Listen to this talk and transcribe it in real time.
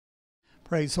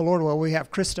Praise the Lord. Well, we have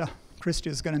Krista. Krista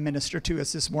is going to minister to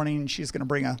us this morning, and she's going to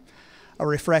bring a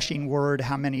refreshing word.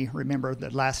 How many remember the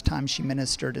last time she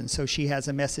ministered? And so she has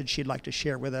a message she'd like to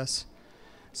share with us.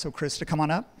 So Krista, come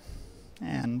on up.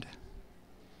 And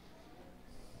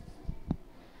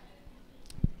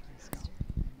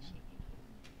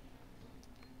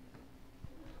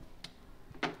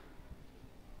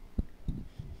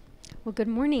well, good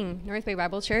morning, Northway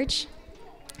Bible Church.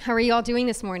 How are you all doing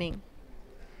this morning?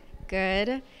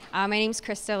 Good. My name's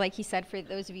Krista, like he said, for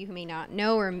those of you who may not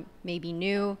know or maybe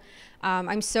new.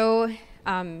 I'm so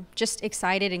just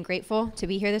excited and grateful to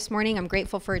be here this morning. I'm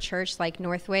grateful for a church like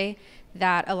Northway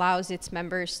that allows its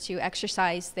members to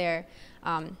exercise their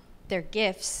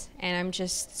gifts, and I'm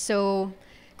just so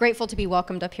grateful to be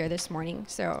welcomed up here this morning.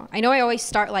 So I know I always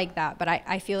start like that, but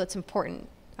I feel it's important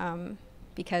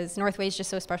because Northway is just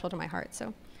so special to my heart.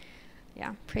 So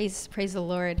yeah, praise the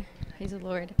Lord. Praise the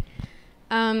Lord.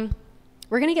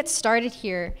 We're going to get started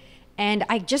here, and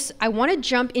I want to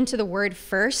jump into the word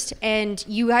first, and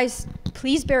you guys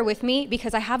please bear with me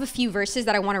because I have a few verses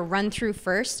that I want to run through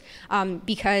first,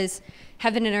 because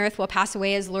heaven and earth will pass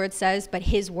away, as the Lord says, but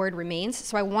his word remains.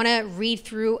 So I want to read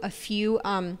through a few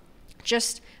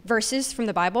just verses from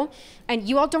the Bible, and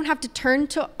you all don't have to turn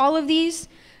to all of these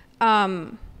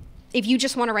if you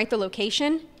just want to write the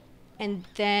location, and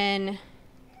then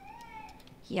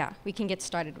yeah, we can get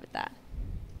started with that.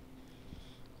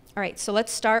 All right, so we're going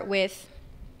to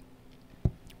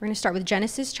start with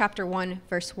Genesis chapter 1,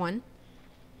 verse 1.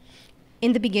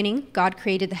 In the beginning, God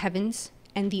created the heavens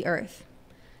and the earth.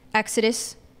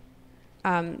 Exodus,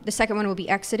 the second one will be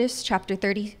Exodus chapter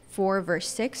 34, verse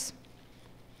 6.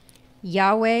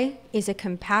 Yahweh is a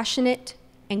compassionate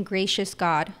and gracious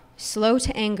God, slow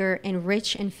to anger and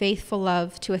rich in faithful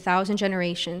love to 1,000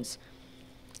 generations,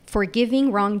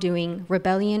 forgiving wrongdoing,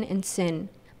 rebellion, and sin,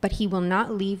 but he will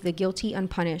not leave the guilty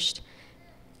unpunished,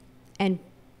 and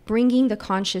bringing the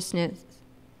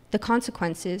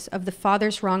consequences of the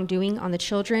father's wrongdoing on the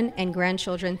children and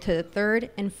grandchildren to the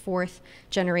third and fourth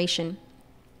generation.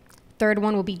 Third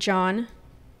one will be John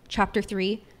chapter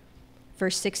 3,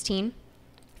 verse 16.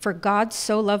 For God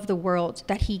so loved the world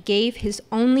that he gave his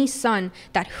only Son,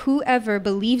 that whoever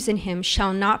believes in him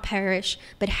shall not perish,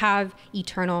 but have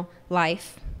eternal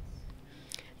life.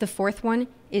 The fourth one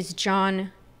is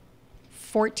John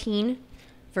 14,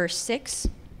 verse 6.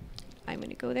 I'm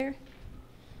going to go there.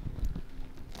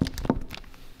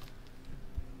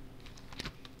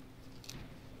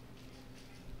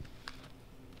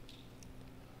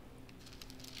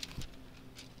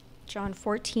 John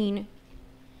 14,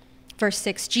 verse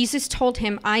 6. Jesus told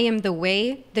him, I am the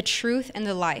way, the truth, and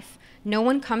the life. No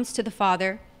one comes to the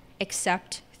Father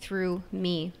except through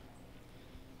me.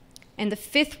 And the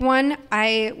fifth one,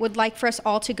 I would like for us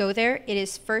all to go there. It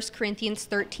is 1 Corinthians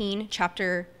 13,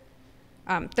 chapter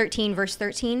 13, verse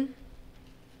 13.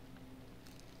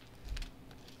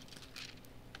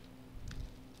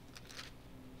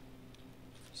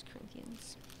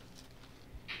 Corinthians.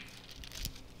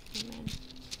 Amen.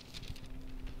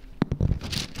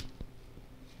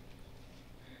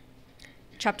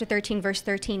 Chapter 13, verse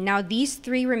 13. Now these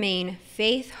three remain,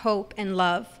 faith, hope, and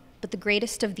love, but the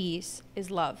greatest of these is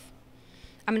love.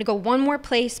 I'm going to go one more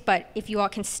place, but if you all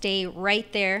can stay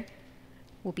right there,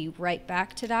 we'll be right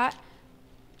back to that.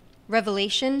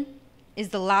 Revelation is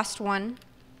the last one,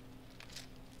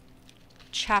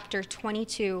 chapter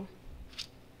 22,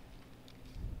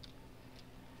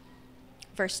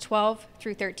 verse 12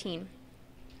 through 13.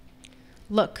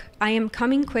 Look, I am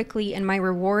coming quickly, and my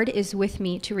reward is with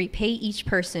me to repay each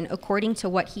person according to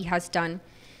what he has done.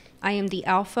 I am the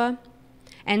Alpha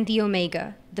and the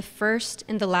Omega, the first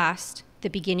and the last, the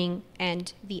beginning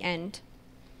and the end.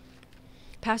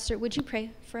 Pastor, would you pray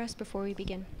for us before we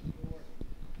begin? Lord,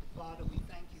 Father, we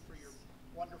thank you for your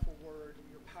wonderful word and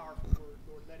your powerful word.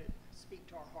 Lord, let it speak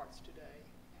to our hearts today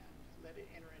and let it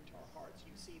enter into our hearts.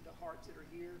 You see the hearts that are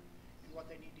here and what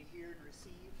they need to hear and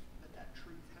receive. Let that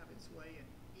truth have its way in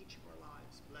each of our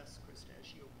lives. Bless Krista as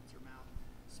she opens her mouth.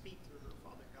 Speak through her,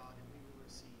 Father God, and we will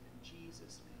receive. In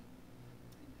Jesus' name,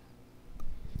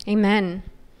 amen. Amen.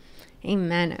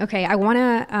 Amen. Okay, I want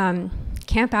to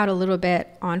camp out a little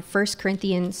bit on 1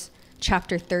 Corinthians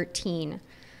chapter 13.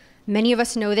 Many of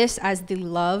us know this as the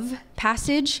love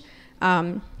passage.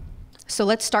 So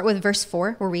let's start with verse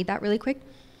 4. We'll read that really quick.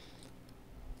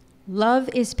 Love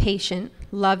is patient.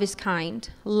 Love is kind.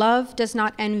 Love does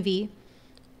not envy,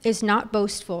 is not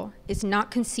boastful, is not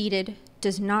conceited,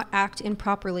 does not act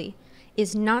improperly,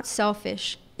 is not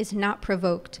selfish, is not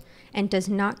provoked, and does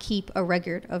not keep a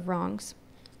record of wrongs.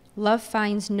 Love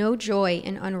finds no joy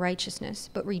in unrighteousness,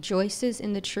 but rejoices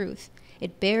in the truth,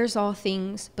 It bears all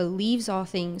things, believes all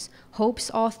things, hopes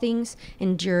all things,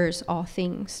 endures all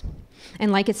things.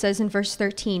 And like it says in verse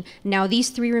 13, now these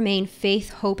three remain,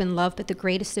 faith, hope, and love, but the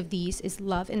greatest of these is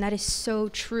love. And that is so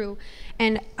true.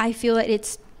 And I feel that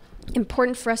it's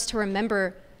important for us to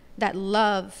remember that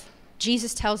love,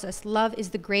 Jesus tells us, love is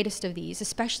the greatest of these,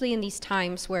 especially in these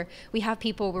times where we have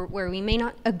people where we may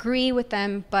not agree with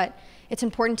them, but it's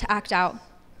important to act out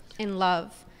in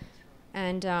love.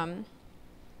 And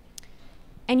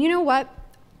you know what?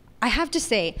 I have to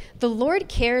say, the Lord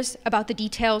cares about the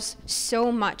details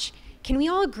so much. Can we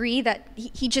all agree that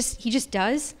he just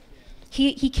does?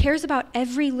 He cares about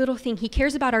every little thing. He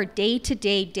cares about our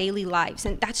day-to-day, daily lives,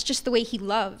 and that's just the way he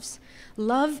loves.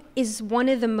 Love is one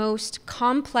of the most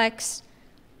complex,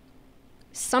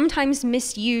 sometimes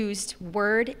misused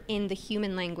word in the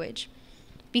human language,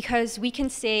 because we can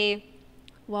say,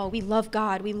 well, we love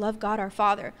God our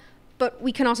Father, but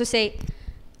we can also say,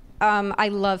 I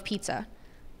love pizza.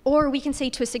 Or we can say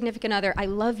to a significant other, I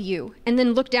love you, and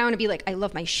then look down and be like, I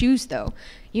love my shoes though.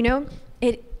 You know,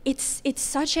 it's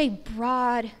such a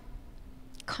broad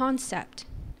concept.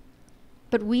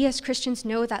 But we as Christians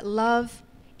know that love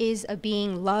is a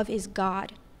being, love is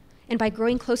God. And by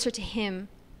growing closer to him,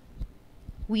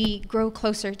 we grow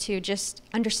closer to just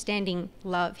understanding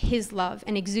love, his love,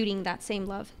 and exuding that same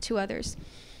love to others.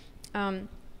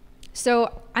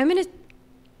 So I'm going to,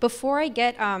 before I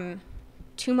get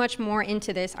too much more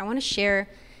into this, I want to share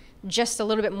just a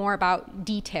little bit more about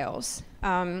details.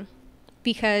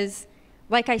 Because,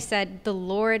 like I said, the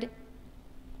Lord,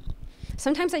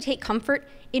 sometimes I take comfort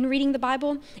in reading the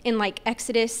Bible in like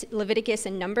Exodus, Leviticus,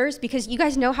 and Numbers, because you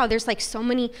guys know how there's like so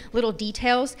many little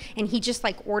details, and he just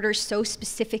like orders so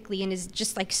specifically and is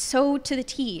just like so to the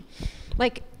T.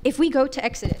 Like if we go to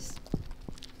Exodus,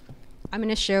 I'm going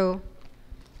to show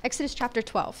Exodus chapter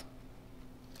 12.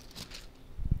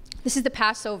 This is the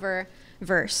Passover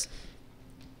verse.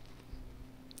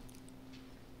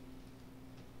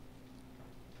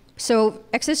 So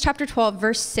Exodus chapter 12,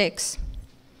 verse 6,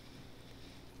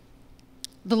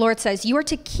 the Lord says, you are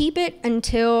to keep it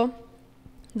until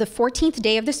the 14th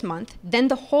day of this month. Then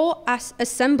the whole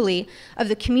assembly of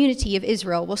the community of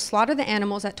Israel will slaughter the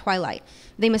animals at twilight.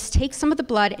 They must take some of the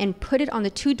blood and put it on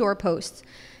the 2 doorposts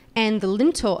and the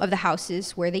lintel of the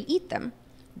houses where they eat them.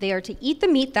 They are to eat the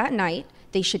meat that night.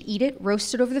 They should eat it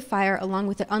roasted over the fire along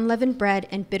with the unleavened bread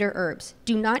and bitter herbs.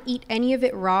 Do not eat any of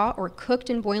it raw or cooked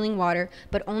in boiling water,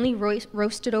 but only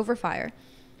roasted over fire,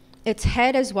 its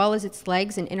head as well as its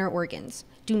legs and inner organs.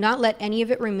 Do not let any of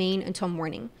it remain until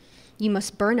morning. You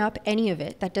must burn up any of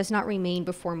it that does not remain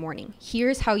before morning.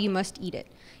 Here's how you must eat it.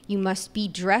 You must be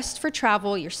dressed for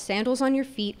travel, your sandals on your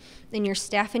feet, and your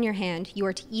staff in your hand. You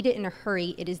are to eat it in a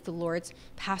hurry. It is the Lord's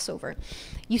Passover.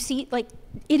 You see, like,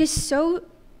 it is so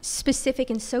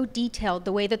specific and so detailed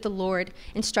the way that the Lord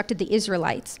instructed the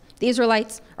Israelites. The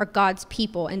Israelites are God's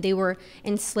people, and they were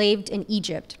enslaved in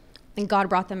Egypt, and God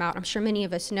brought them out. I'm sure many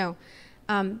of us know.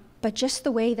 But just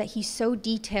the way that he so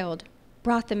detailed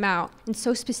brought them out, and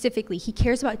so specifically, he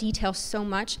cares about details so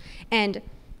much. And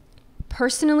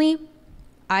personally,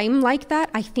 I'm like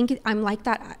that. I think I'm like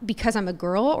that because I'm a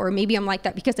girl, or maybe I'm like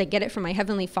that because I get it from my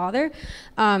Heavenly Father.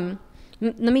 Let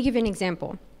me give you an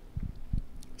example.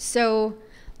 So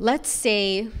let's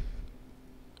say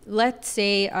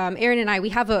Aaron and I, we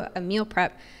have a meal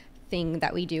prep thing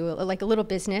that we do, like a little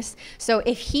business. So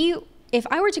if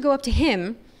I were to go up to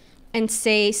him and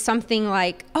say something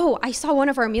like, oh, I saw one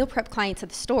of our meal prep clients at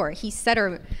the store. He said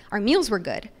our meals were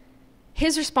good.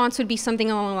 His response would be something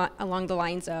along the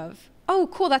lines of, oh,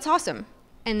 cool, that's awesome.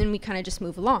 And then we kind of just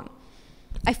move along.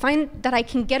 I find that I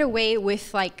can get away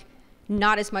with like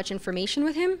not as much information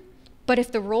with him, but if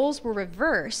the roles were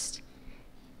reversed,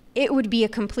 it would be a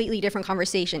completely different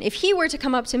conversation. If he were to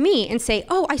come up to me and say,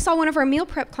 oh, I saw one of our meal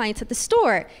prep clients at the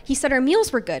store. He said our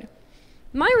meals were good.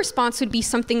 My response would be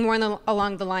something more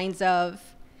along the lines of,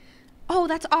 oh,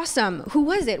 that's awesome. Who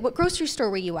was it? What grocery store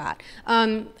were you at?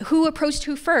 Who approached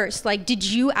who first? Like, did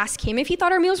you ask him if he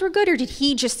thought our meals were good, or did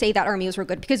he just say that our meals were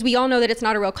good? Because we all know that it's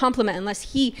not a real compliment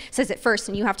unless he says it first,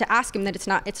 and you have to ask him that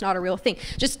it's not a real thing.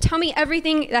 Just tell me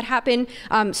everything that happened,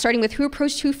 starting with who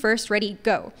approached who first, ready,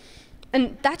 go.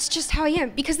 And that's just how I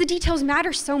am, because the details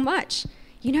matter so much.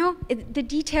 You know, the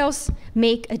details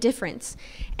make a difference.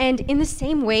 And in the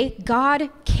same way, God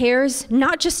cares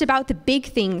not just about the big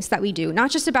things that we do,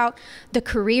 not just about the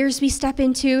careers we step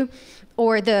into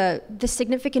or the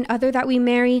significant other that we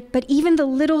marry, but even the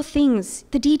little things,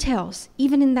 the details,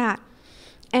 even in that.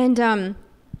 And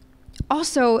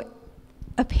also,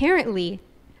 apparently,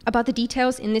 about the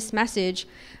details in this message,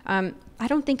 I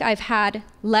don't think I've had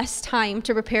less time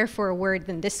to prepare for a word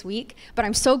than this week, but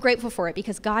I'm so grateful for it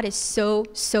because God is so,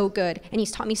 so good. And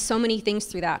he's taught me so many things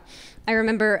through that. I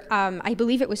remember, I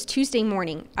believe it was Tuesday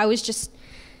morning. I was just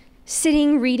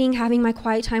sitting, reading, having my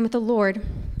quiet time with the Lord.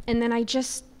 And then I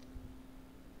guess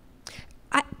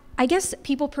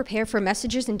people prepare for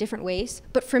messages in different ways.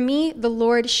 But for me, the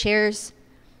Lord shares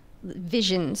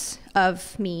visions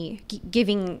of me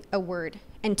giving a word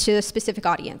and to a specific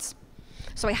audience.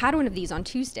 So I had one of these on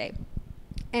Tuesday,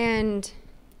 and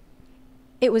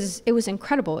it was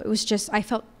incredible. It was just, I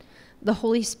felt the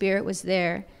Holy Spirit was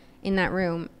there in that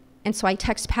room. And so I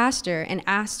texted Pastor and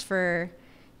asked for,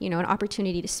 an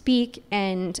opportunity to speak.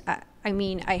 And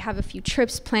I have a few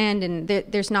trips planned, and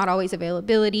there's not always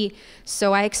availability.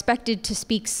 So I expected to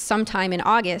speak sometime in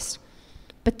August.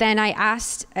 But then I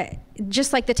asked,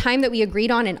 just like the time that we agreed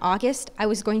on in August, I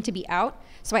was going to be out.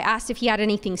 So I asked if he had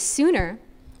anything sooner.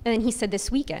 And then he said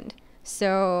this weekend.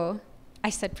 So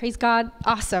I said, praise God,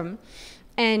 awesome.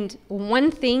 And one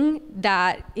thing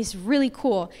that is really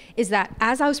cool is that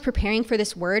as I was preparing for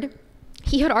this word,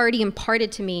 he had already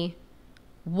imparted to me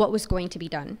what was going to be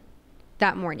done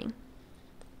that morning.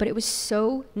 But it was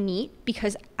so neat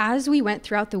because as we went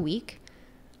throughout the week,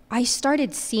 I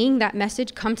started seeing that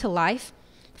message come to life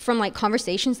from like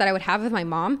conversations that I would have with my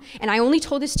mom. And I only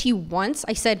told this to you once.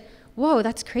 I said, whoa,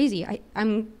 that's crazy. I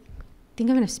think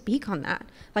I'm going to speak on that.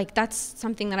 Like, that's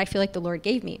something that I feel like the Lord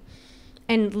gave me.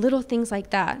 And little things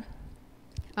like that,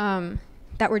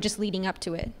 that were just leading up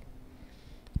to it.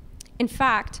 In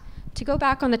fact, to go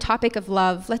back on the topic of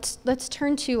love, let's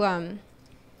turn to 1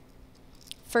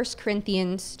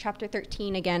 Corinthians chapter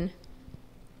 13 again.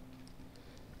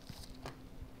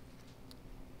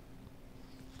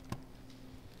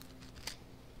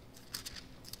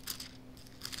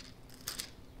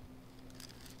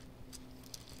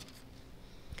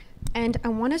 And I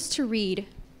want us to read.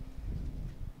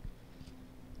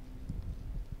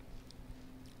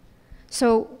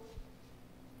 So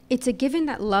it's a given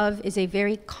that love is a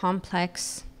very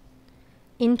complex,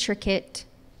 intricate,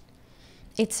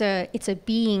 it's a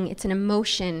being, it's an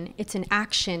emotion, it's an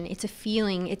action, it's a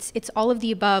feeling, it's all of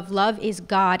the above. Love is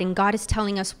God, and God is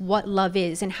telling us what love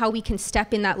is and how we can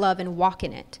step in that love and walk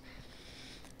in it.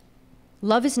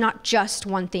 Love is not just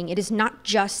one thing. It is not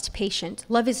just patient.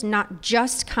 Love is not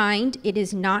just kind. It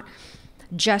is not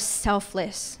just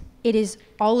selfless. It is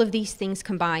all of these things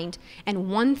combined. And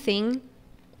one thing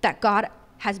that God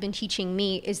has been teaching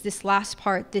me is this last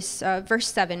part, this verse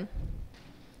 7.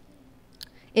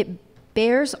 It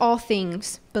bears all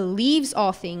things, believes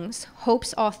all things,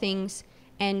 hopes all things,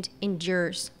 and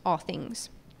endures all things.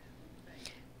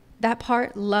 That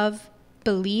part, love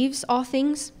believes all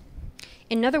things.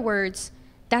 In other words,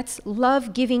 that's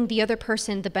love giving the other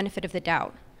person the benefit of the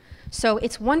doubt. So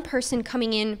it's one person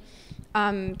coming in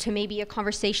to maybe a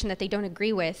conversation that they don't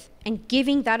agree with and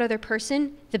giving that other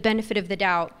person the benefit of the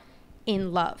doubt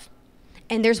in love.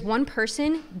 And there's one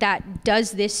person that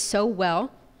does this so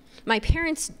well. My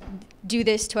parents do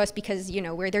this to us because,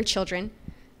 we're their children.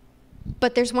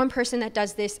 But there's one person that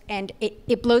does this, and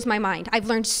it blows my mind. I've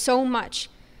learned so much,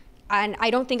 and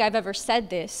I don't think I've ever said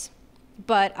this,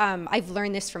 but I've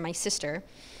learned this from my sister,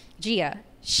 Gia.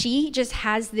 She just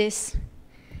has this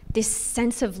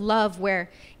sense of love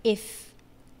where if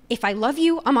I love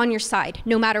you, I'm on your side,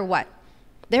 no matter what.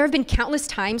 There have been countless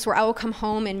times where I will come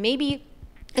home, and maybe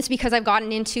it's because I've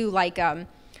gotten into like a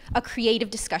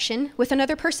creative discussion with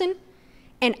another person,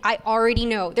 and I already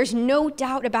know, there's no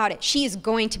doubt about it, she is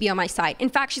going to be on my side. In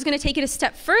fact, she's going to take it a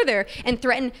step further and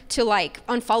threaten to like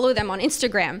unfollow them on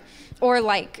Instagram or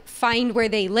like find where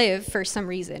they live for some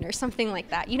reason or something like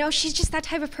that. She's just that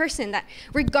type of person that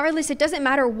regardless, it doesn't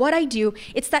matter what I do,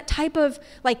 it's that type of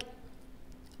like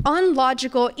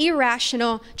unlogical,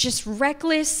 irrational, just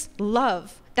reckless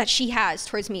love that she has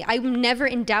towards me. I'm never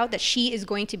in doubt that she is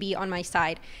going to be on my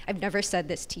side. I've never said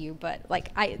this to you, but like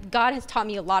God has taught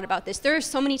me a lot about this. There are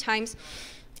so many times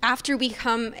after we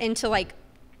come into like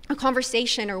a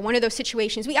conversation or one of those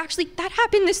situations, that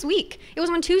happened this week. It was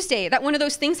on Tuesday that one of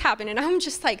those things happened, and I'm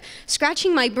just like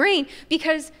scratching my brain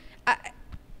because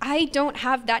I don't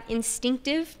have that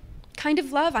instinctive kind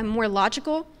of love. I'm more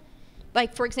logical.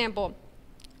 Like, for example,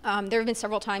 there have been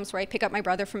several times where I pick up my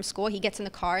brother from school, he gets in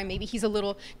the car, and maybe he's a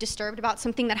little disturbed about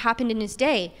something that happened in his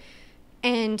day.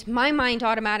 And my mind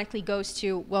automatically goes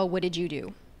to, well, what did you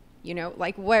do?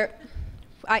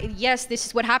 Yes, this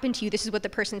is what happened to you, this is what the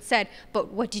person said,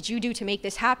 but what did you do to make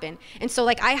this happen? And so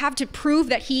I have to prove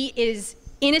that he is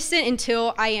innocent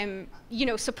until I am,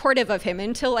 supportive of him,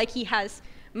 until he has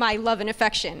my love and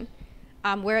affection.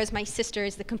 Whereas my sister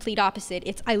is the complete opposite.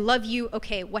 It's, I love you,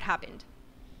 okay, what happened?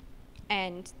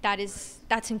 And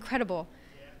that's incredible.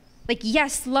 Like,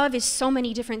 yes, love is so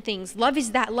many different things. Love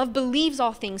is that. Love believes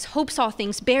all things, hopes all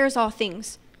things, bears all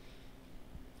things.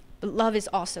 But love is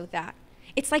also that.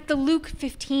 It's like the Luke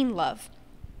 15 love,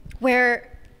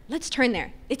 where, let's turn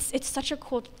there. It's such a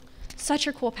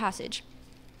cool passage.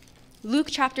 Luke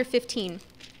chapter 15.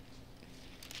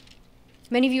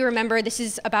 Many of you remember this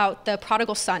is about the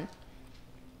prodigal son.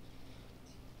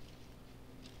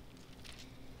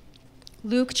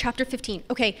 Luke chapter 15.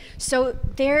 Okay, so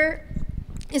there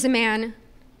is a man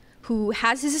who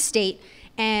has his estate,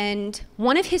 and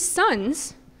one of his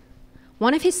sons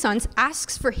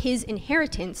asks for his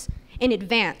inheritance in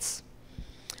advance.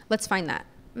 Let's find that.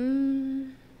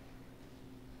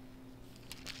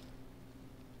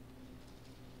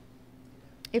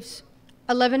 It's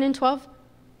 11 and 12?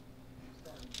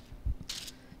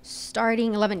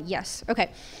 Starting 11, yes. Okay,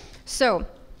 so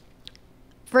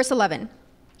verse 11.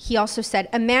 He also said,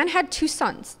 a man had 2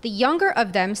 sons. The younger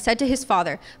of them said to his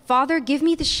father, Father, give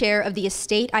me the share of the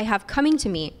estate I have coming to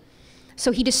me.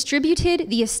 So he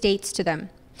distributed the estates to them.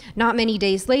 Not many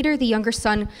days later, the younger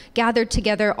son gathered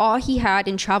together all he had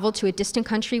and traveled to a distant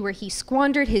country where he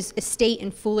squandered his estate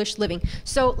in foolish living.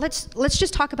 So let's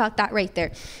just talk about that right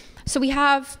there. So we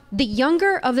have the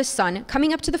younger of the son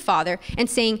coming up to the father and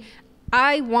saying,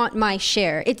 I want my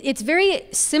share. It's very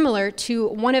similar to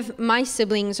one of my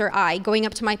siblings or I going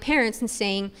up to my parents and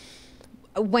saying,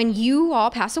 when you all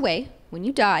pass away, when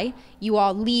you die, you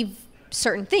all leave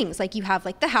certain things. Like you have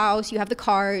like the house, you have the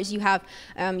cars, you have,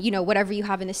 whatever you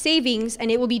have in the savings, and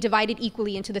it will be divided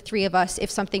equally into the 3 of us if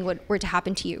something were to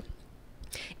happen to you.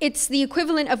 It's the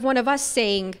equivalent of one of us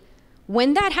saying,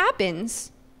 when that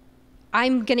happens,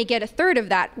 I'm going to get a third of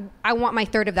that. I want my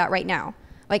third of that right now.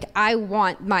 Like, I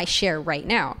want my share right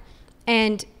now.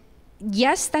 And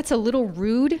yes, that's a little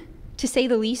rude, to say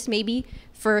the least, maybe,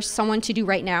 for someone to do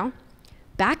right now.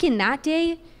 Back in that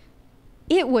day,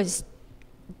 it was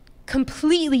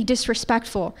completely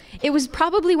disrespectful. It was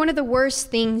probably one of the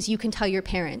worst things you can tell your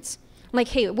parents. Like,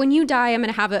 hey, when you die, I'm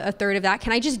going to have a third of that.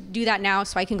 Can I just do that now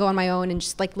so I can go on my own and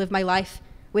just, like, live my life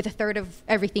with a third of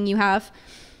everything you have?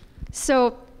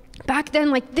 So back then,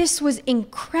 like, this was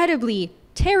incredibly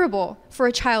terrible for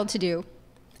a child to do,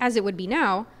 as it would be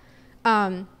now.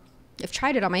 I've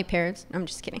tried it on my parents. I'm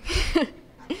just kidding.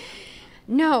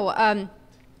 No,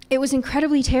 it was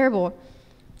incredibly terrible.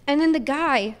 And then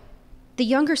the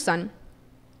younger son,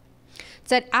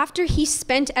 said after he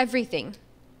spent everything,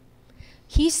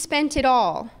 he spent it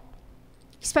all.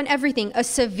 He spent everything. A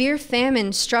severe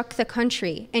famine struck the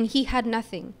country, and he had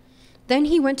nothing. Then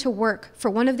he went to work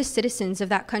for one of the citizens of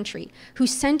that country, who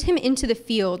sent him into the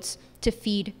fields to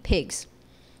feed pigs.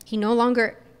 He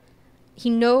longed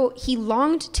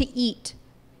to eat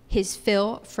his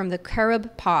fill from the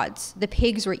carob pods the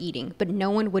pigs were eating, but no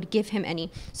one would give him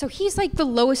any. So he's like the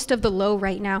lowest of the low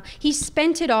right now. He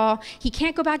spent it all. He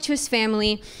can't go back to his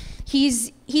family.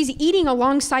 He's eating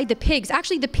alongside the pigs.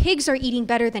 Actually, the pigs are eating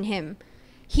better than him.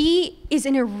 He is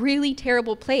in a really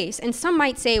terrible place. And some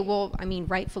might say, well, I mean,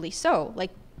 rightfully so. Like,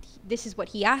 this is what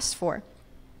he asked for.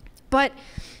 But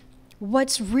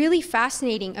what's really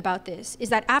fascinating about this is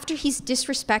that after he's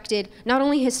disrespected not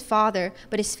only his father,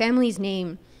 but his family's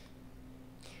name,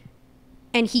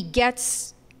 and he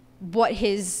gets what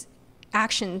his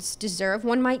actions deserve,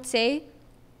 one might say,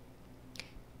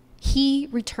 he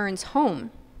returns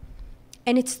home.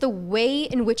 And it's the way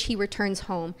in which he returns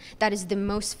home that is the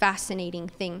most fascinating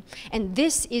thing. And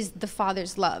this is the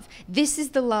Father's love. This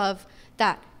is the love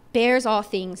that bears all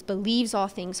things, believes all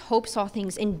things, hopes all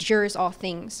things, endures all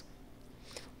things.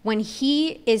 When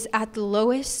he is at the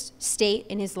lowest state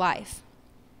in his life,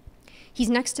 he's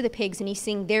next to the pigs and he's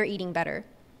seeing they're eating better.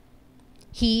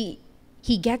 He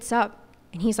gets up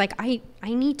and he's like, I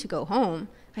need to go home.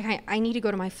 Like, I need to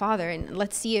go to my father, and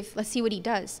let's see what he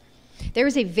does. There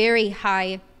was a very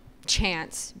high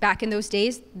chance back in those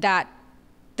days that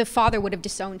the father would have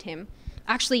disowned him.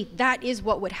 Actually, that is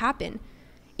what would happen.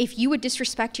 If you would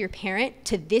disrespect your parent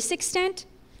to this extent,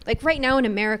 like right now in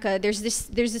America, there's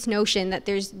this notion that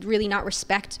there's really not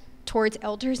respect towards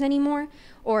elders anymore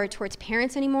or towards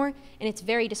parents anymore, and it's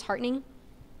very disheartening.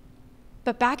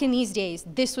 But back in these days,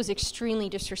 this was extremely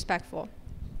disrespectful.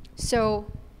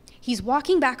 So he's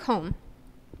walking back home.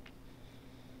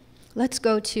 Let's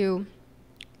go to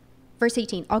verse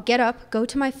 18. I'll get up, go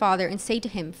to my father, and say to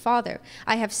him, Father,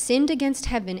 I have sinned against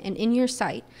heaven and in your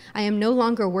sight. I am no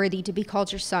longer worthy to be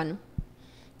called your son.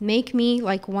 Make me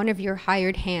like one of your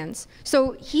hired hands.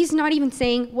 So he's not even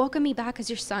saying, welcome me back as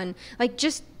your son. Like,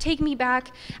 just take me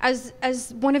back as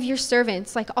one of your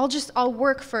servants. Like, I'll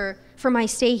work for my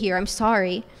stay here. I'm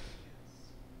sorry.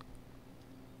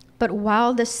 But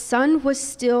while the son was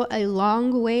still a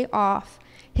long way off,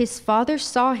 his father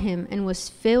saw him and was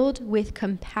filled with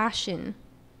compassion.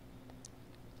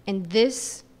 And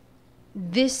this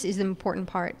is the important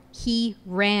part. He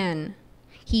ran.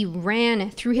 He ran,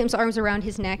 threw his arms around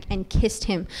his neck, and kissed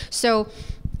him. So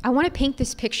I want to paint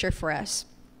this picture for us.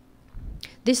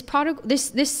 This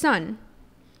son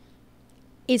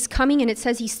is coming, and it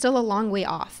says he's still a long way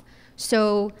off.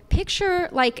 So picture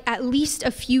like at least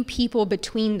a few people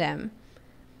between them.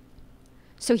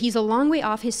 So he's a long way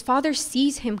off. His father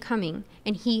sees him coming,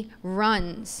 and he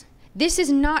runs. This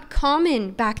is not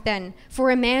common back then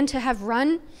for a man to have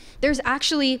run. There's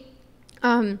actually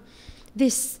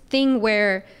this thing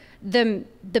where the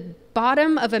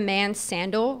bottom of a man's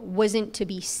sandal wasn't to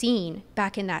be seen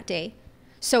back in that day.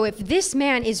 So if this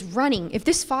man is running, if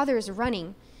this father is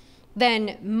running,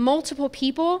 then multiple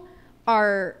people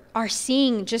are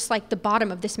seeing just like the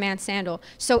bottom of this man's sandal.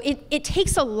 So it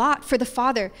takes a lot for the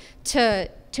father to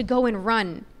go and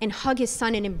run and hug his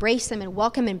son and embrace him and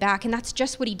welcome him back. And that's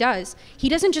just what he does. He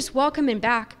doesn't just welcome him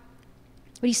back,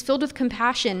 but he's filled with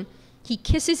compassion. He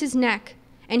kisses his neck,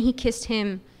 and he kissed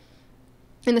him.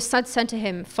 And the son said to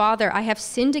him, "Father, I have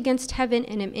sinned against heaven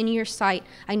and am in your sight.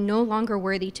 I'm no longer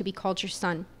worthy to be called your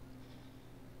son."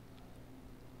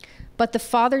 But the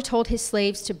father told his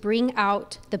slaves to bring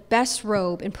out the best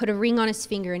robe and put a ring on his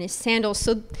finger and his sandals.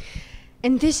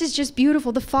 And this is just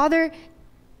beautiful. The father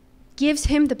gives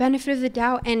him the benefit of the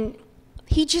doubt, and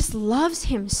he just loves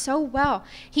him so well.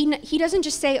 He doesn't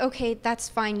just say, "Okay, that's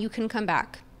fine, you can come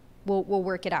back. We'll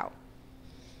work it out."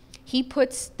 He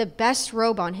puts the best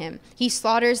robe on him. He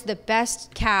slaughters the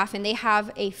best calf, and they have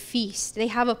a feast. They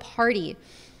have a party.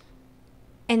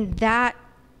 And that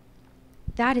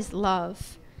is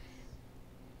love.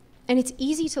 And it's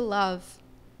easy to love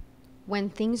when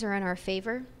things are in our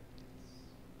favor.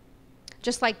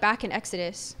 Just like back in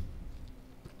Exodus.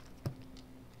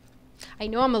 I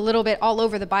know I'm a little bit all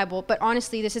over the Bible, but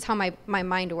honestly, this is how my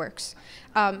mind works.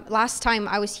 Last time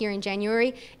I was here in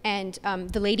January, and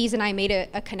the ladies and I made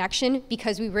a connection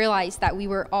because we realized that we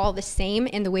were all the same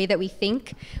in the way that we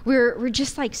think. We're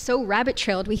just like so rabbit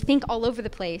trailed. We think all over the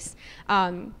place,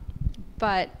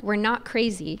 but we're not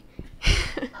crazy.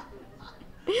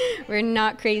 We're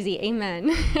not crazy.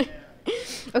 Amen.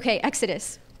 Okay,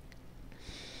 Exodus.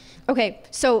 Okay,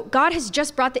 so God has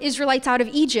just brought the Israelites out of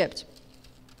Egypt.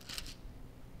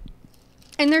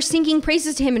 And they're singing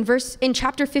praises to him in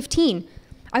chapter 15.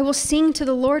 "I will sing to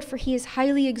the Lord, for he is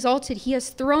highly exalted. He has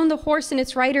thrown the horse and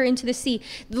its rider into the sea."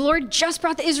 The Lord just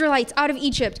brought the Israelites out of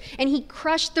Egypt, and he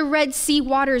crushed the Red Sea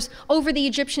waters over the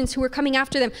Egyptians who were coming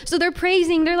after them. So they're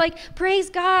praising. They're like,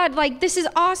 "Praise God. Like, this is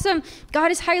awesome.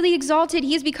 God is highly exalted.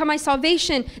 He has become my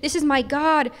salvation. This is my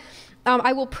God.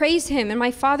 I will praise him, and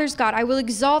my Father's God. I will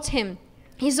exalt him.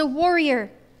 He's a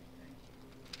warrior."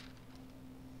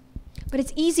 But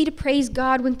it's easy to praise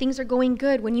God when things are going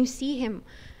good, when you see him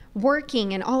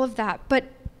working and all of that.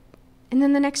 And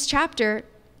then the next chapter,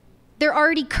 they're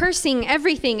already cursing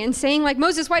everything and saying like,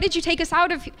 "Moses, why did you take us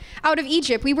out of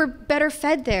Egypt? We were better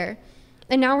fed there.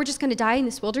 And now we're just going to die in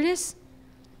this wilderness?"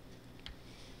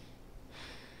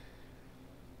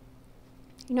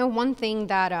 You know, one thing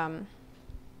that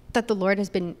the Lord has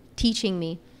been teaching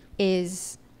me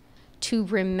is to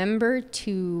remember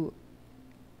to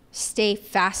stay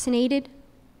fascinated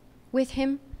with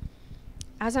him.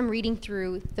 As I'm reading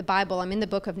through the Bible, I'm in the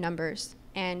book of Numbers,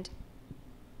 and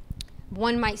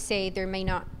one might say there may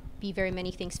not be very many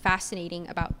things fascinating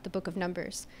about the book of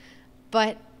Numbers,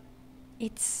 but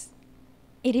it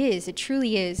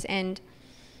truly is. And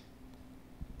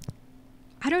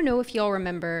I don't know if y'all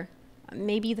remember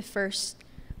maybe the first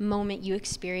moment you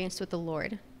experienced with the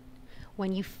Lord,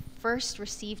 when you first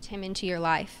received him into your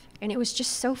life. And it was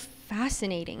just so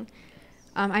fascinating.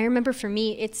 I remember for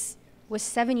me, it was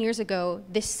 7 years ago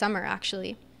this summer,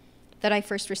 actually, that I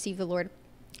first received the Lord.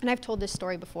 And I've told this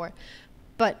story before.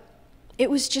 But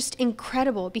it was just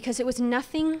incredible because it was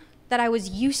nothing that I was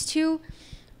used to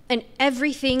and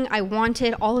everything I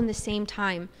wanted all in the same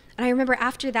time. And I remember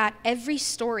after that, every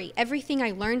story, everything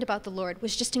I learned about the Lord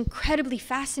was just incredibly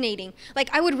fascinating.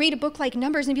 Like, I would read a book like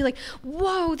Numbers and be like,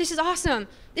 "Whoa, this is awesome.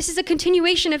 This is a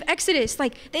continuation of Exodus."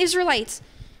 Like, the Israelites,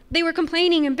 they were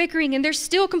complaining and bickering, and they're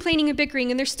still complaining and bickering,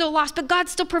 and they're still lost, but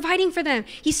God's still providing for them.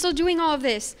 He's still doing all of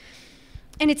this.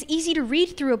 And it's easy to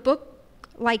read through a book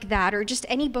like that, or just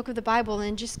any book of the Bible,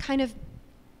 and just kind of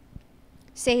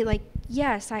say, like,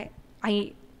 yes,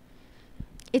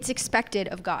 it's expected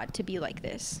of God to be like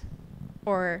this,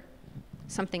 or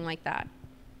something like that.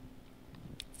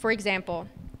 For example,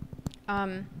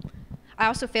 I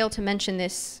also failed to mention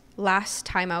this last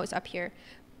time I was up here,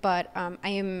 but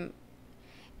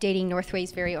dating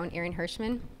Northway's very own Aaron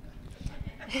Hirschman.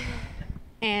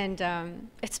 And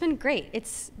it's been great.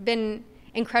 It's been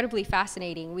incredibly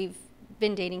fascinating. We've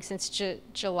been dating since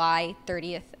July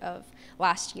 30th of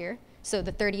last year. So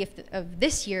the 30th of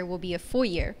this year will be a full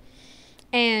year.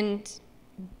 And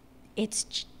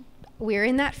we're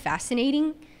in that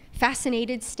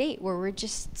fascinated state where we're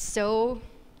just so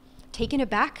taken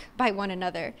aback by one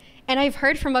another. And I've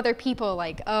heard from other people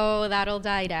like, oh, that'll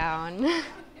die down.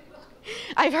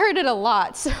 I've heard it a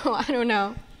lot, so I don't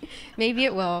know. Maybe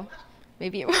it will.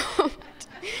 Maybe it won't.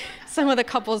 Some of the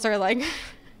couples are like,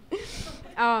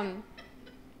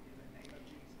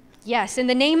 yes, in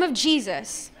the name of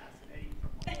Jesus.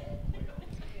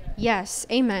 Yes,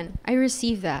 amen. I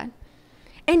receive that.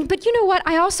 But you know what?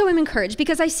 I also am encouraged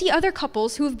because I see other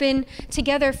couples who have been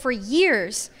together for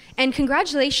years. And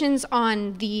congratulations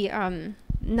on the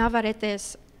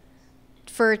Navarretes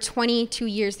for 22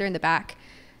 years. They're in the back.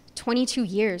 22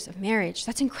 years of marriage.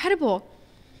 That's incredible.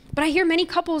 But I hear many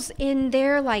couples in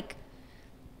their like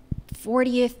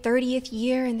 40th, 30th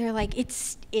year, and they're like,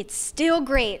 it's still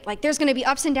great. Like there's going to be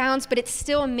ups and downs, but it's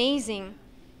still amazing.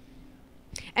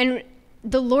 And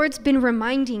the Lord's been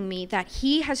reminding me that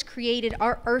he has created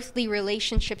our earthly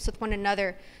relationships with one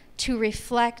another to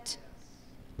reflect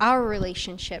our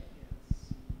relationship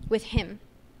with him,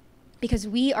 because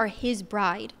we are his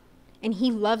bride and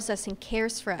he loves us and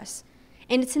cares for us.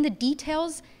 And it's in the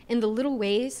details, in the little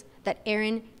ways that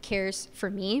Aaron cares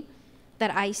for me, that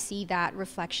I see that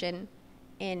reflection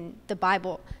in the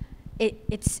Bible.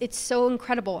 It's so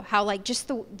incredible how like just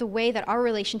the way that our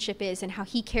relationship is and how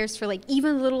he cares for like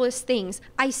even the littlest things.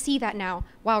 I see that now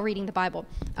while reading the Bible.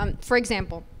 For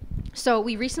example, so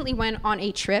we recently went on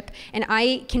a trip, and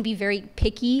I can be very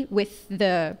picky with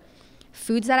the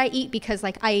foods that I eat because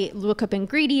like I look up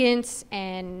ingredients,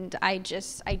 and I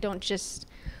don't just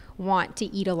want to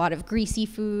eat a lot of greasy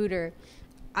food, or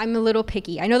I'm a little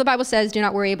picky. I know the Bible says do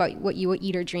not worry about what you will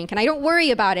eat or drink, and I don't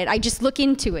worry about it. I just look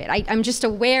into it. I'm just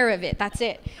aware of it. That's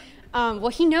it. Well,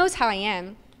 he knows how I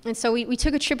am, and so we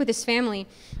took a trip with his family,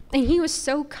 and he was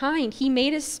so kind. He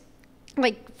made us,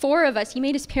 like 4 of us, he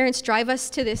made his parents drive us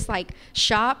to this like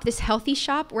shop, this healthy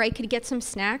shop where I could get some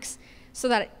snacks so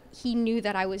that he knew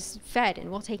that I was fed and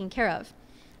well taken care of.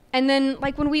 And then,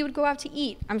 like, when we would go out to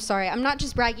eat, I'm sorry, I'm not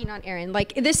just bragging on Aaron.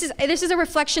 Like, this is a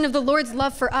reflection of the Lord's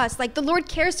love for us. Like, the Lord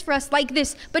cares for us like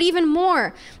this, but even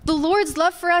more. The Lord's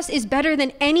love for us is better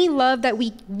than any love that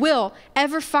we will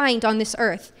ever find on this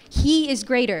earth. He is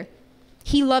greater.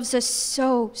 He loves us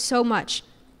so, so much.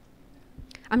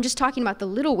 I'm just talking about the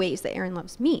little ways that Aaron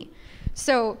loves me.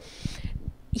 So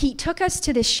he took us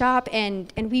to this shop,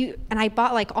 and I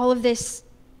bought, like, all of this,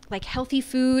 like, healthy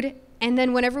food. And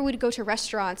then whenever we'd go to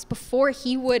restaurants, before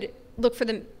he would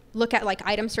look at like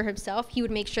items for himself, he would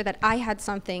make sure that I had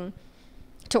something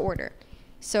to order.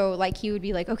 So like he would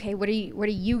be like, okay, what are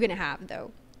you gonna have though?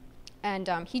 And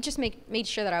he just made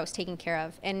sure that I was taken care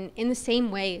of. And in the same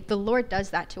way, the Lord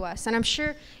does that to us. And I'm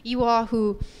sure you all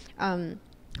who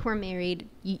are married,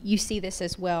 you see this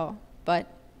as well. But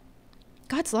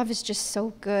God's love is just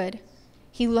so good.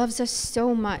 He loves us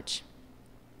so much,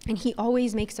 and he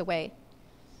always makes a way.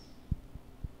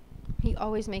 He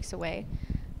always makes a way.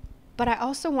 But I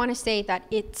also want to say that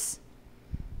it's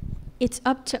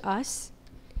up to us.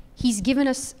 He's given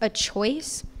us a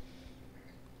choice.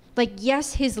 Like,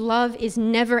 yes, his love is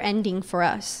never ending for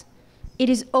us. It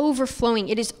is overflowing.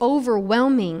 It is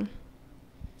overwhelming.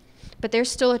 But there's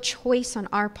still a choice on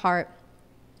our part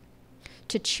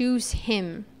to choose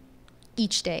him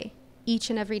each day, each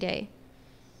and every day.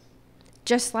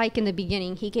 Just like in the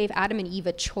beginning, he gave Adam and Eve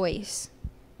a choice.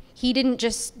 He didn't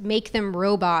just make them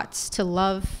robots to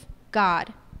love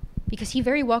God, because he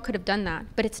very well could have done that.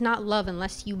 But it's not love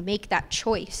unless you make that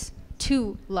choice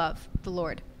to love the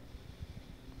Lord.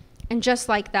 And just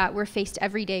like that, we're faced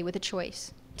every day with a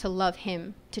choice to love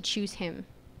him, to choose him.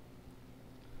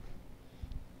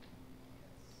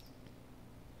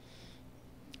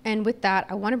 And with that,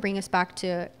 I want to bring us back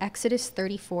to Exodus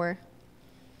 34,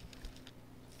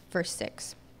 verse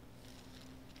 6.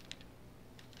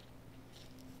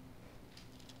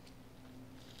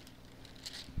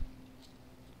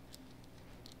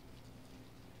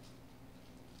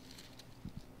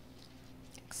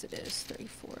 Exodus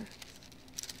 34.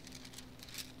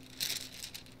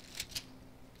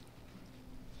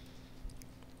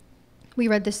 We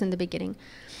read this in the beginning.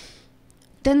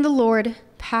 Then the Lord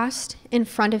passed in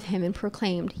front of him and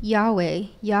proclaimed, Yahweh,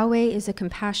 Yahweh is a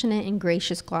compassionate and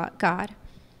gracious God,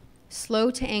 slow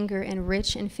to anger and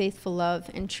rich in faithful love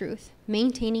and truth,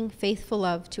 maintaining faithful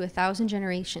love to 1,000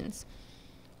 generations,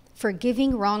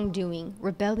 forgiving wrongdoing,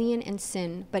 rebellion, and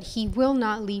sin, but he will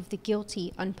not leave the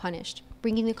guilty unpunished,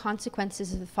 bringing the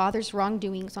consequences of the father's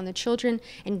wrongdoings on the children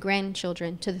and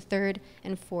grandchildren to the third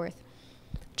and fourth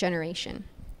generation.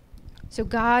 So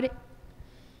God,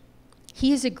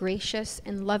 he is a gracious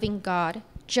and loving God,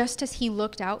 just as he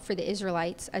looked out for the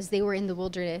Israelites as they were in the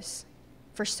wilderness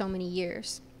for so many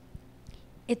years.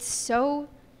 It's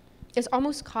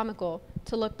almost comical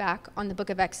to look back on the book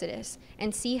of Exodus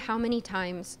and see how many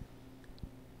times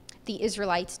the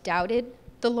Israelites doubted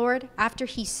the Lord after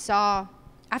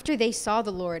they saw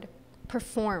the Lord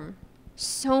perform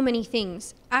so many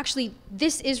things. Actually,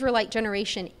 this Israelite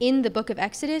generation in the book of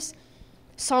Exodus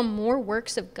saw more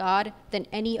works of God than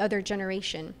any other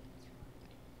generation.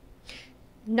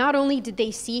 Not only did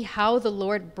they see how the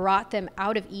Lord brought them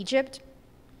out of Egypt,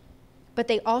 but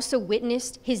they also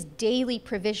witnessed his daily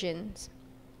provisions.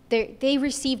 They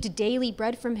received daily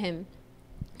bread from him.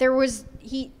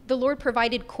 The Lord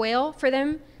provided quail for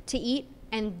them to eat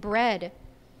and bread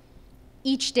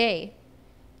each day,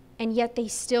 and yet they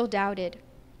still doubted.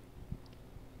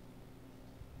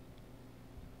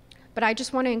 But I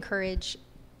just want to encourage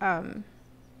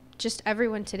just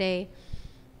everyone today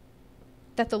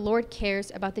that the Lord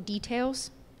cares about the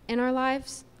details in our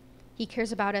lives. He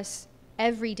cares about us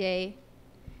every day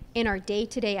in our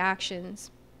day-to-day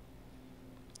actions,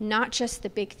 not just the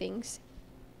big things.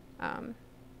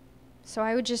 So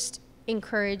I would just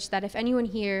encourage that if anyone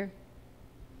here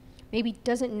maybe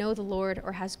doesn't know the Lord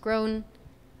or has grown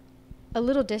a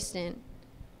little distant,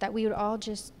 that we would all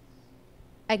just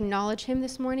acknowledge him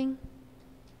this morning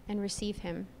and receive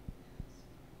him.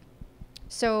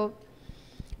 So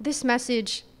this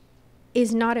message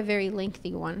is not a very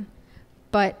lengthy one,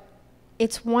 but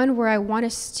it's one where I want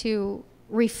us to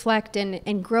reflect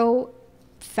and grow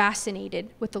fascinated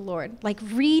with the Lord. Like,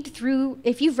 read through,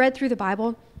 if you've read through the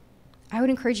Bible, I would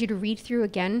encourage you to read through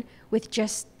again with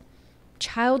just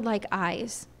childlike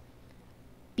eyes,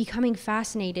 becoming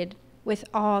fascinated with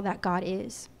all that God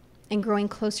is and growing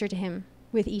closer to him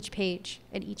with each page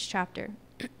and each chapter.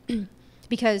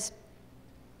 Because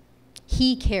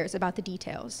he cares about the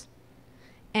details.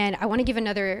 And I want to give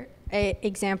another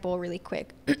example really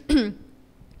quick.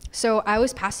 So I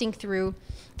was passing through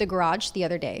the garage the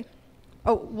other day.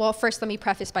 Oh, well, first let me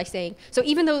preface by saying, so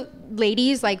even though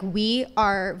ladies, like, we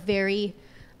are very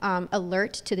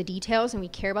alert to the details and we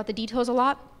care about the details a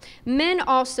lot, men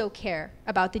also care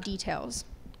about the details.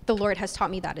 The Lord has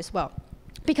taught me that as well.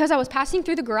 Because I was passing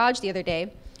through the garage the other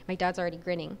day, my dad's already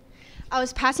grinning. I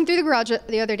was passing through the garage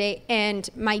the other day and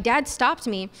my dad stopped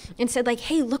me and said, like,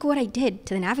 hey, look what I did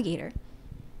to the navigator.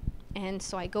 And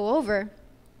so I go over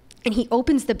and he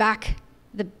opens the back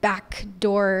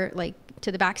door, like,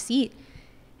 to the back seat.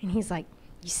 And he's like,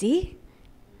 you see?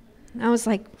 And I was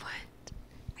like, what?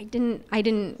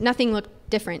 Nothing looked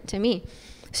different to me.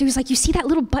 So he was like, you see that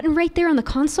little button right there on the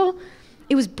console?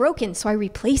 It was broken, so I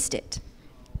replaced it.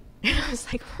 And I was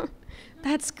like, oh,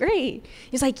 that's great.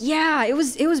 He's like, yeah, it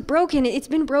was broken. It's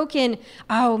been broken.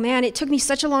 Oh man, it took me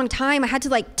such a long time. I had to,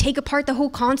 like, take apart the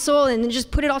whole console and then just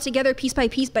put it all together piece by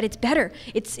piece, but it's better.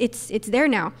 It's there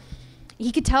now.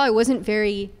 He could tell I wasn't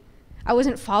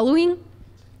following,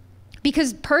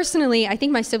 because personally, I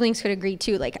think my siblings could agree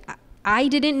too. Like, I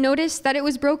didn't notice that it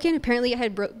was broken. Apparently it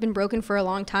had been broken for a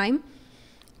long time.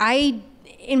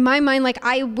 In my mind, like,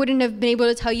 I wouldn't have been able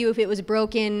to tell you if it was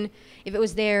broken, if it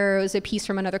was there, or it was a piece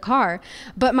from another car.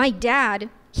 But my dad,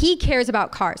 he cares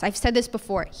about cars. I've said this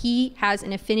before. He has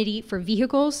an affinity for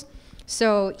vehicles,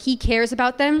 so he cares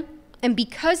about them. And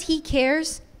because he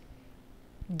cares,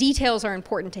 details are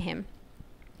important to him.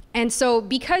 And so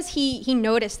because he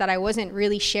noticed that I wasn't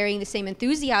really sharing the same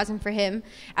enthusiasm for him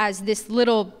as this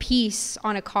little piece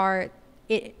on a car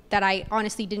that I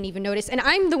honestly didn't even notice. And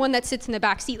I'm the one that sits in the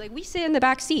back seat. Like, we sit in the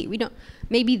back seat. We don't,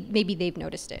 maybe they've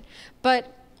noticed it.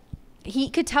 But he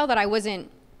could tell that I wasn't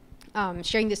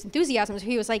sharing this enthusiasm. So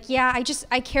he was like, yeah,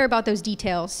 I care about those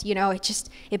details. You know,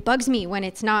 it bugs me when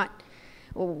it's not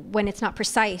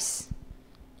precise.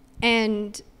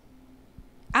 And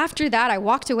after that, I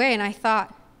walked away and I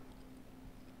thought,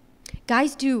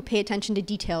 guys do pay attention to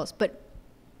details, but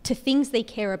to things they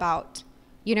care about,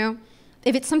 you know?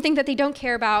 If it's something that they don't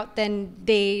care about, then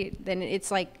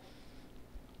it's like,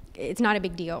 it's not a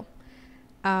big deal.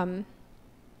 But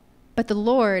the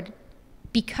Lord,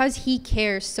 because he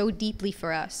cares so deeply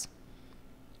for us,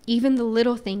 even the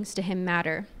little things to him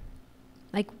matter.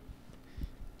 Like,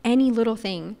 any little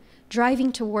thing.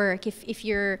 Driving to work, if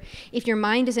your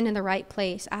mind isn't in the right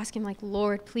place, ask him, like,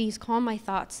 Lord, please calm my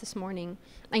thoughts this morning.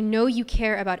 I know you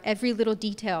care about every little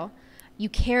detail. You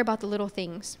care about the little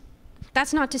things.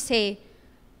 That's not to say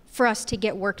for us to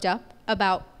get worked up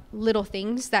about little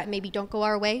things that maybe don't go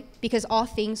our way, because all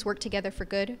things work together for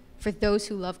good for those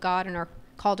who love God and are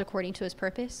called according to his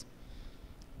purpose.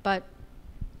 But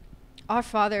our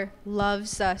Father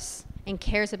loves us and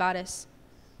cares about us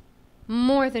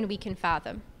more than we can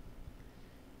fathom.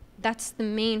 That's the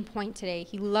main point today.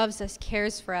 He loves us,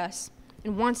 cares for us,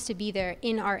 and wants to be there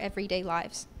in our everyday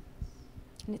lives.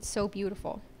 And it's so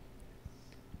beautiful.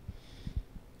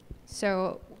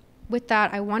 So with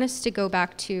that, I want us to go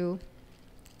back to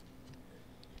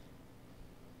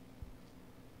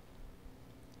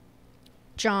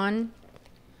John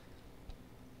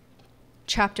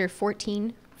chapter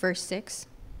 14, verse 6.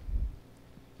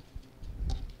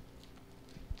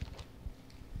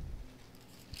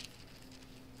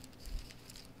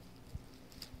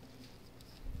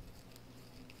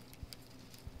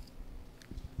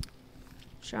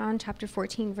 John chapter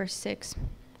 14, verse 6.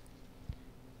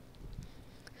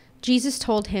 Jesus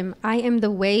told him, "I am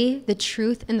the way, the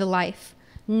truth, and the life.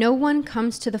 No one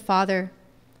comes to the Father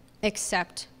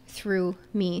except through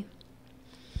me."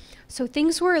 So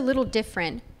things were a little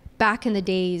different back in the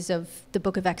days of the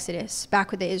book of Exodus, back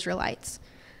with the Israelites.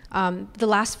 The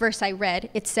last verse I read,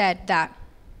 it said,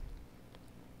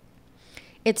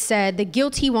 the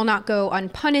guilty will not go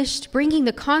unpunished, bringing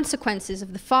the consequences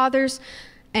of the fathers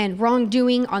and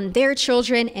wrongdoing on their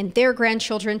children and their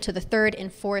grandchildren to the third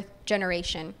and fourth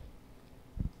generation.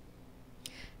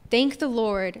 Thank the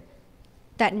Lord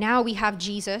that now we have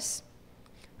Jesus,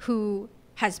 who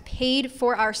has paid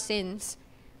for our sins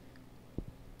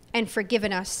and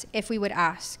forgiven us if we would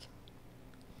ask.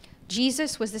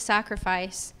 Jesus was the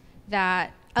sacrifice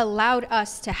that allowed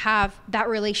us to have that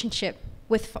relationship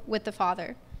with the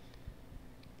Father.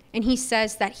 And he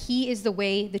says that he is the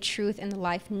way, the truth, and the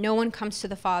life. No one comes to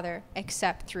the Father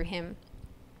except through him.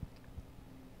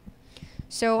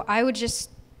 So I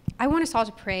want us all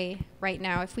to pray right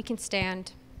now, if we can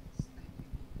stand.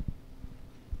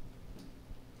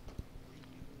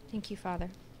 Thank you, Father.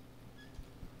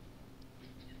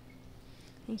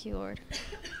 Thank you, Lord.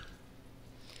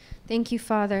 Thank you,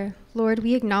 Father. Lord,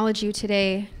 we acknowledge you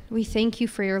today. We thank you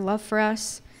for your love for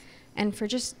us and for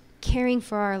just caring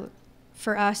for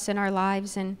us and our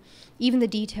lives, and even the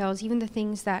details, even the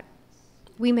things that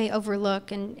we may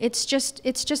overlook. And it's just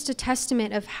a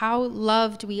testament of how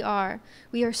loved we are.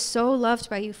 We are so loved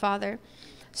by you, Father.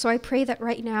 So I pray that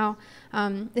right now,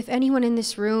 if anyone in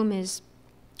this room is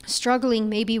struggling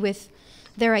maybe with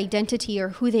their identity or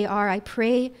who they are, I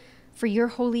pray for your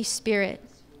Holy Spirit.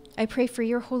 I pray for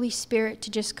your Holy Spirit to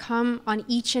just come on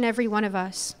each and every one of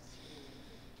us,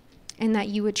 and that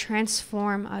you would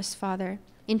transform us, Father,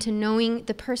 into knowing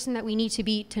the person that we need to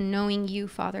be, to knowing you,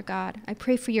 Father God. I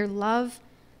pray for your love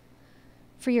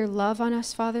on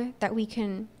us, Father, that we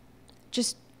can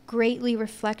just greatly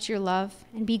reflect your love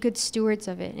and be good stewards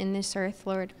of it in this earth,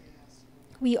 Lord.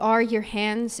 We are your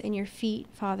hands and your feet,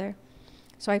 Father.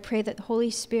 So I pray that the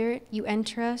Holy Spirit, you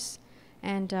enter us,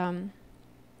 and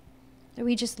that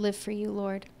we just live for you,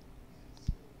 Lord.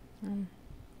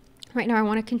 Right now I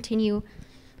want to continue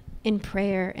in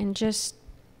prayer and just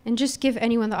give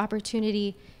anyone the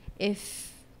opportunity,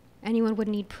 if anyone would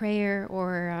need prayer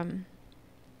or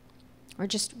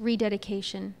just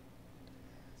rededication.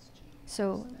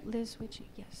 So, Liz, would you?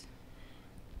 Yes.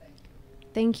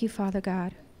 Thank you, Father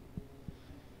God.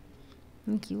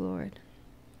 Thank you, Lord.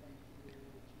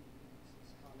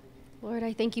 Lord,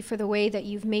 I thank you for the way that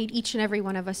you've made each and every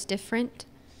one of us different,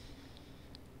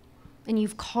 and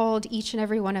you've called each and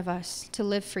every one of us to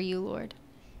live for you, Lord.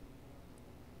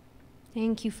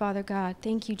 Thank you, Father God.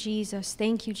 Thank you, Jesus.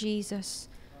 Thank you, Jesus.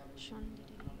 Thank you,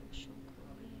 Jesus.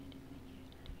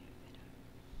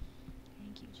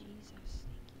 Thank you,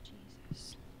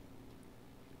 Jesus.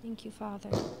 Thank you, Father.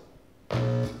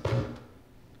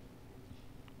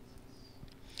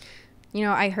 You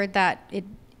know, I heard that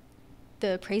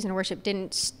the praise and worship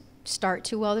didn't start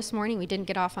too well this morning. We didn't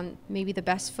get off on maybe the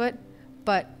best foot,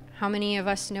 but how many of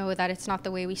us know that it's not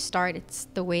the way we start, it's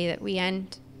the way that we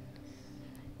end?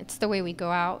 It's the way we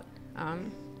go out.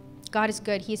 God is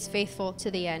good. He's faithful to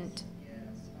the end.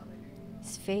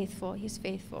 He's faithful. He's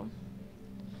faithful.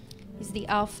 He's the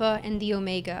Alpha and the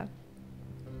Omega.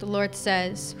 The Lord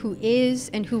says, who is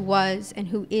and who was and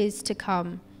who is to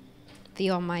come, the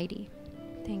Almighty.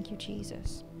 Thank you,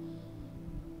 Jesus.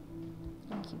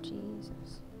 Thank you,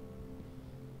 Jesus.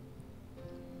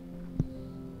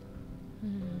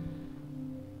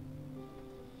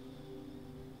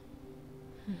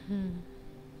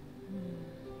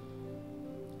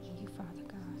 Thank you, Father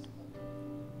God.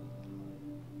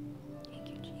 Thank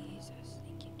you, Jesus.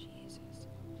 Thank you, Jesus.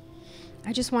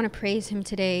 I just want to praise him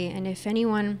today, and if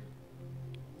anyone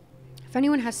If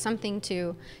anyone has something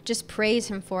to just praise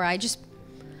him for,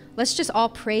 let's just all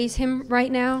praise him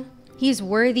right now. He is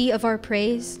worthy of our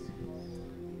praise.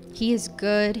 He is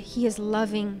good. He is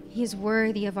loving. He is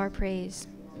worthy of our praise.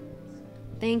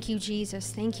 Thank you,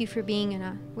 Jesus. Thank you for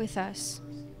being with us.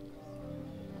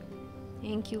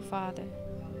 Thank you, Father.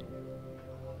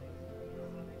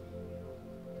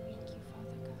 Thank you,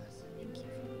 Father God. Thank you, Father God. Thank you,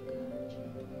 Lord.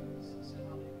 Thank you,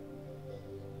 Father God.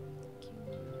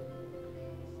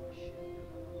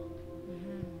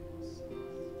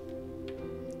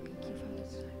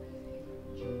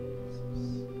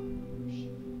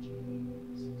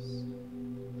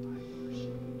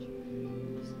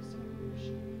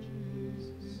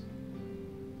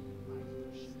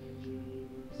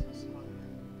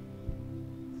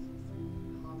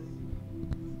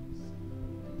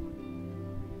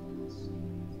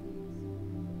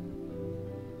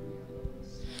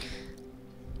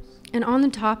 And on the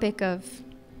topic of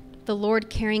the Lord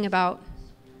caring about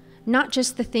not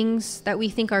just the things that we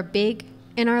think are big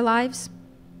in our lives,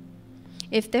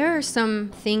 if there are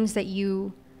some things that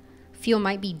you feel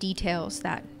might be details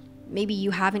that maybe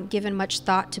you haven't given much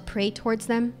thought to pray towards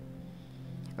them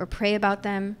or pray about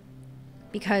them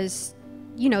because,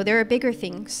 there are bigger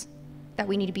things that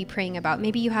we need to be praying about.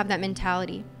 Maybe you have that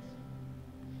mentality.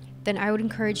 Then I would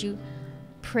encourage you,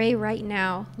 pray right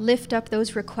now. Lift up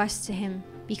those requests to him.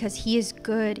 Because he is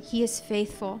good, he is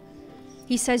faithful.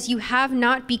 He says, you have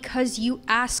not because you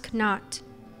ask not.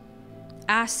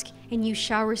 Ask and you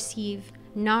shall receive.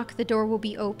 Knock, the door will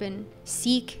be open.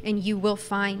 Seek and you will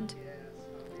find.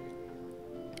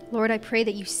 Lord, I pray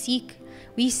that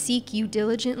we seek you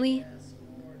diligently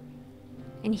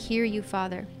and hear you,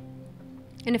 Father.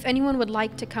 And if anyone would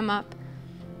like to come up,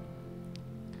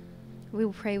 we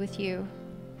will pray with you.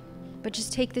 But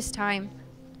just take this time.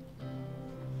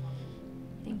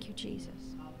 Thank you, Jesus.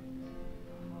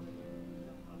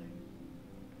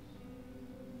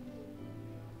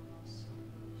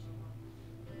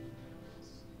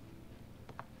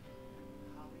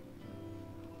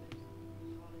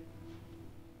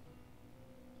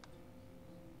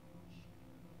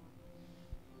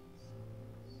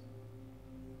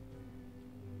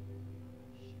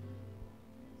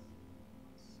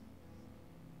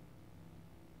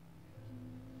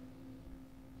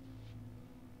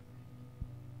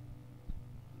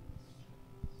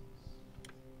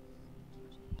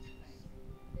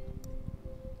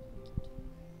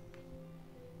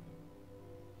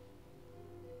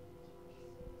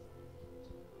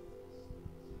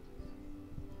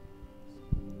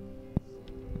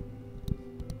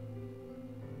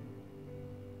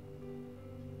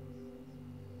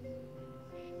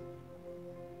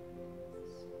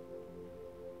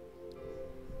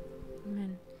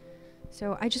 Amen.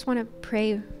 So I just want to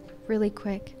pray really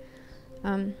quick.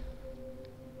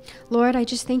 Lord, I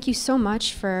just thank you so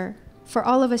much for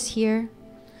all of us here.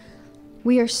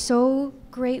 We are so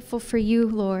grateful for you,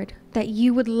 Lord, that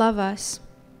you would love us,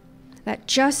 that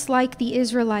just like the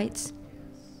Israelites,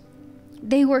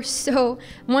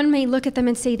 one may look at them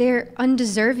and say they're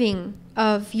undeserving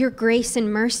of your grace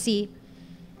and mercy.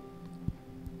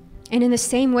 And in the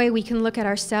same way, we can look at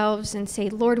ourselves and say,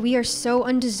 Lord, we are so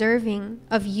undeserving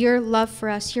of your love for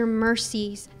us, your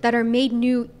mercies that are made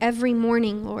new every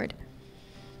morning, Lord.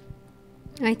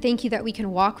 And I thank you that we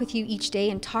can walk with you each day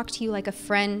and talk to you like a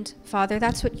friend, Father.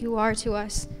 That's what you are to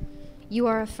us. You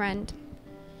are a friend.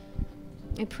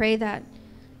 I pray that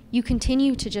you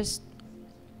continue to just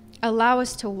allow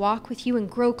us to walk with you and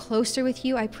grow closer with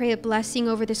you. I pray a blessing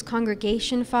over this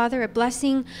congregation, Father, a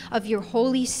blessing of your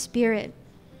Holy Spirit.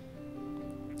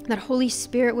 That Holy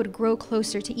Spirit would grow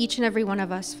closer to each and every one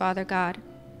of us, Father God.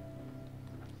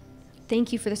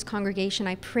 Thank you for this congregation.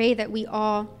 I pray that we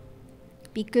all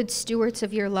be good stewards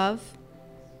of your love,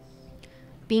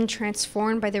 being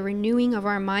transformed by the renewing of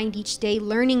our mind each day,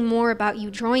 learning more about you,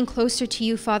 drawing closer to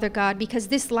you, Father God, because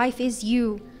this life is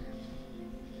you.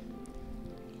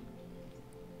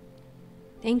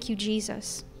 Thank you,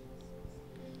 Jesus.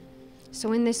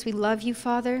 So in this, we love you,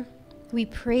 Father. We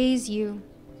praise you.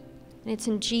 And it's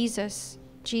in Jesus'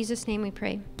 name we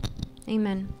pray.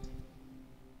 Amen.